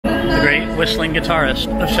whistling guitarist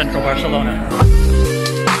of central Barcelona.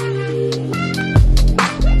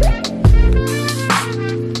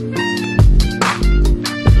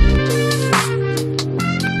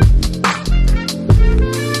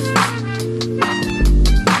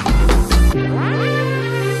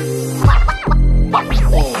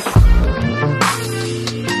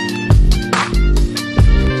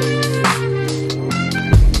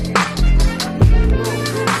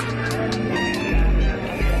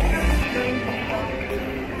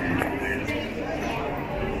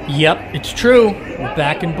 Yep, it's true. We're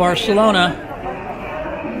back in Barcelona.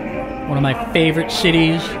 One of my favorite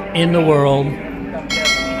cities in the world.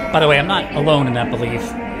 By the way, I'm not alone in that belief.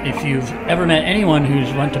 If you've ever met anyone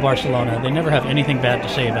who's went to Barcelona, they never have anything bad to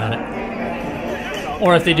say about it.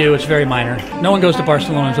 Or if they do, it's very minor. No one goes to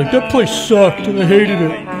Barcelona and is like, that place sucked and I hated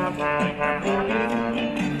it.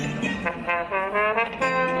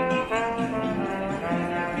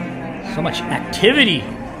 So much activity.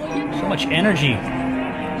 So much energy.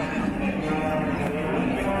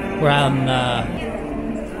 We're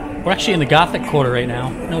actually in the Gothic quarter right now.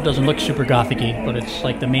 I know it doesn't look super Gothic-y, but it's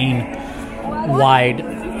like the main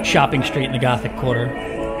wide shopping street in the Gothic quarter.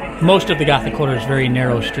 Most of the Gothic quarter is very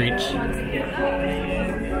narrow streets.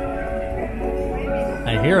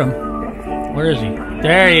 I hear him. Where is he?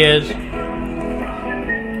 There he is.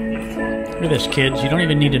 Look at this, kids. You don't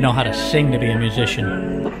even need to know how to sing to be a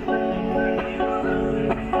musician.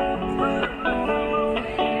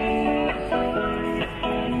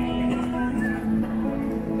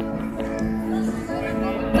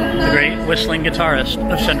 Whistling guitarist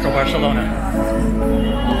of central Barcelona.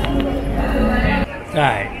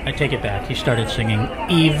 Alright, I take it back. He started singing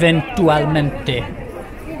Eventualmente.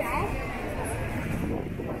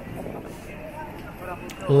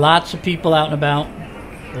 Lots of people out and about.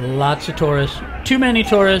 Lots of tourists. Too many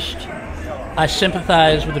tourists. I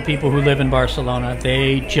sympathize with the people who live in Barcelona.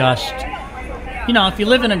 They just... You know, if you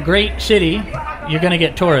live in a great city, you're going to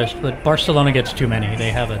get tourists, but Barcelona gets too many.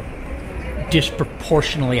 They have a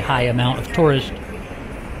disproportionately high amount of tourists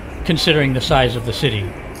considering the size of the city.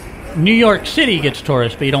 New York City gets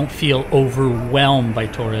tourists, but you don't feel overwhelmed by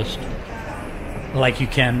tourists like you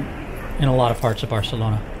can in a lot of parts of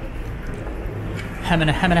Barcelona.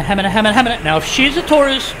 Now, if she's a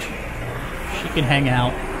tourist, she can hang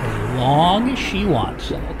out as long as she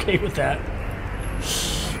wants. I'm okay with that.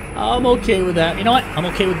 I'm okay with that. You know what? I'm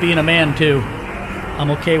okay with being a man, too.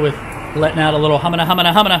 I'm okay with letting out a little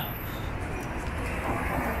humana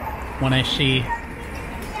when I see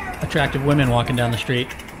attractive women walking down the street.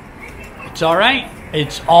 It's all right.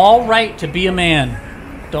 It's all right to be a man.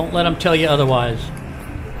 Don't let them tell you otherwise.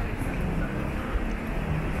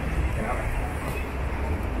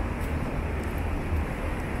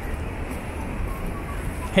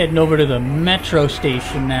 Heading over to the metro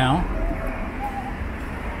station now.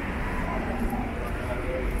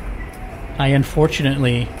 I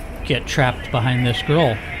unfortunately get trapped behind this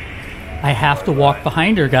girl. I have to walk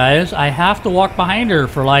behind her, guys. I have to walk behind her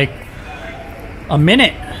for like a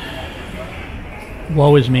minute.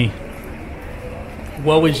 Woe is me.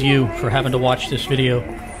 Woe is you for having to watch this video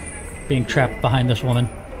being trapped behind this woman.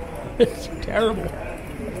 It's terrible.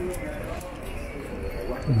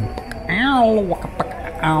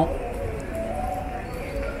 Ow.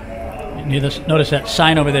 Notice that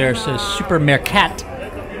sign over there says Supermercat.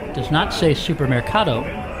 It does not say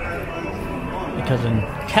Supermercado. Because in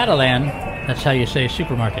Catalan, that's how you say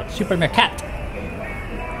supermarket. Supermercat.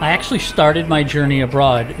 I actually started my journey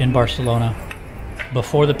abroad in Barcelona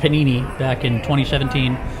before the Panini back in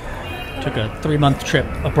 2017. Took a 3-month trip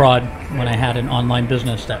abroad when I had an online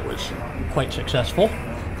business that was quite successful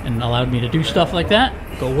and allowed me to do stuff like that,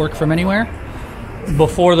 go work from anywhere,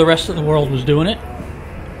 before the rest of the world was doing it.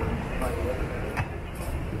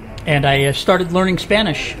 And I started learning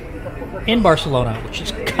Spanish in Barcelona, which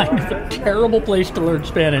is kind of a terrible place to learn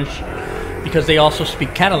Spanish because they also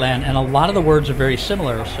speak Catalan and a lot of the words are very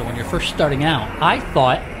similar. So when you're first starting out, I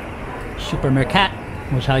thought supermercat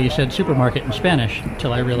was how you said supermarket in Spanish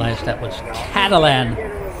until I realized that was Catalan.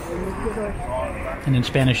 And in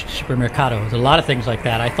Spanish, it's supermercado. There's a lot of things like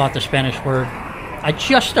that. I thought the Spanish word... I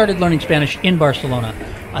just started learning Spanish in Barcelona.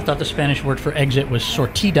 I thought the Spanish word for exit was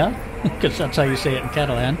sortida, because that's how you say it in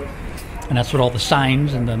Catalan. And that's what all the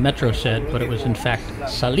signs and the metro said, but it was in fact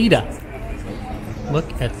salida. Look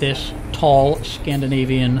at this tall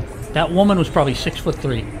Scandinavian. That woman was probably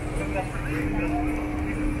 6'3".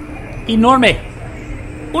 Enorme.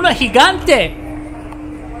 Una gigante.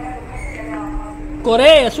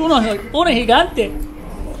 Corea es una gigante.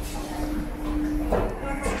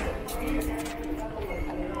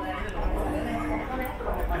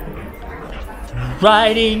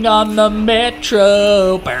 Riding on the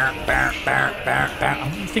metro. I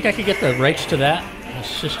think I could get the rights to that. A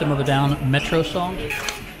System of a Down metro song.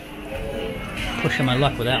 Pushing my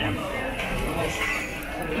luck with that one.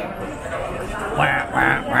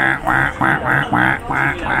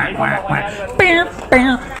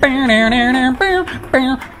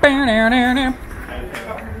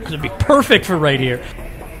 It'd be perfect for right here.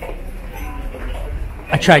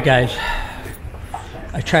 I tried, guys.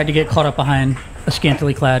 I tried to get caught up behind a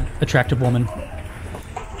scantily clad, attractive woman.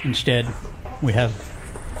 Instead, we have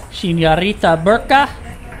Señorita Burka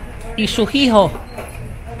y su hijo.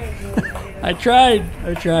 I tried.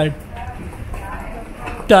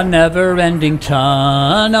 The never-ending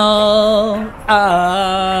tunnel.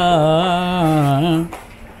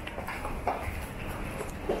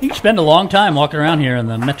 You can spend a long time walking around here in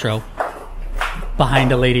the metro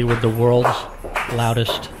behind a lady with the world's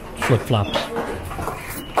loudest flip-flops.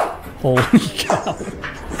 Holy cow.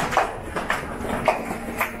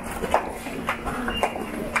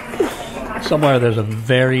 Somewhere there's a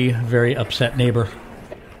very, very upset neighbor.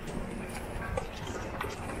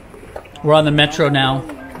 We're on the metro now.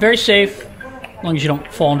 Very safe, as long as you don't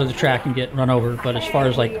fall into the track and get run over. But as far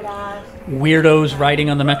as like weirdos riding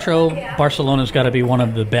on the metro, Barcelona's got to be one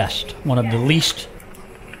of the best, one of the least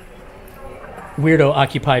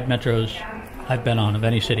weirdo-occupied metros I've been on of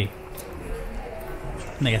any city.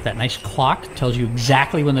 And they got that nice clock, tells you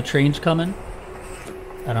exactly when the train's coming.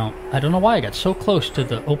 I don't know why I got so close to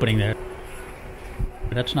the opening there.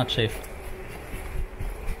 But that's not safe.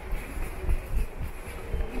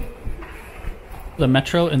 The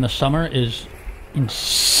metro in the summer is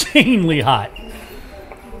insanely hot.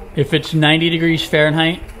 If it's 90 degrees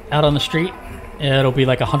Fahrenheit out on the street, it'll be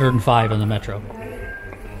like 105 on the metro.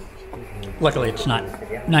 Luckily, it's not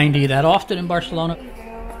 90 that often in Barcelona,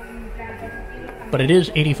 but it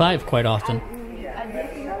is 85 quite often.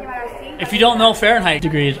 If you don't know Fahrenheit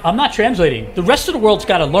degrees, I'm not translating. The rest of the world's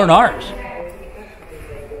got to learn ours.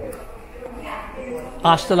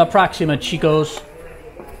 Hasta la próxima, chicos.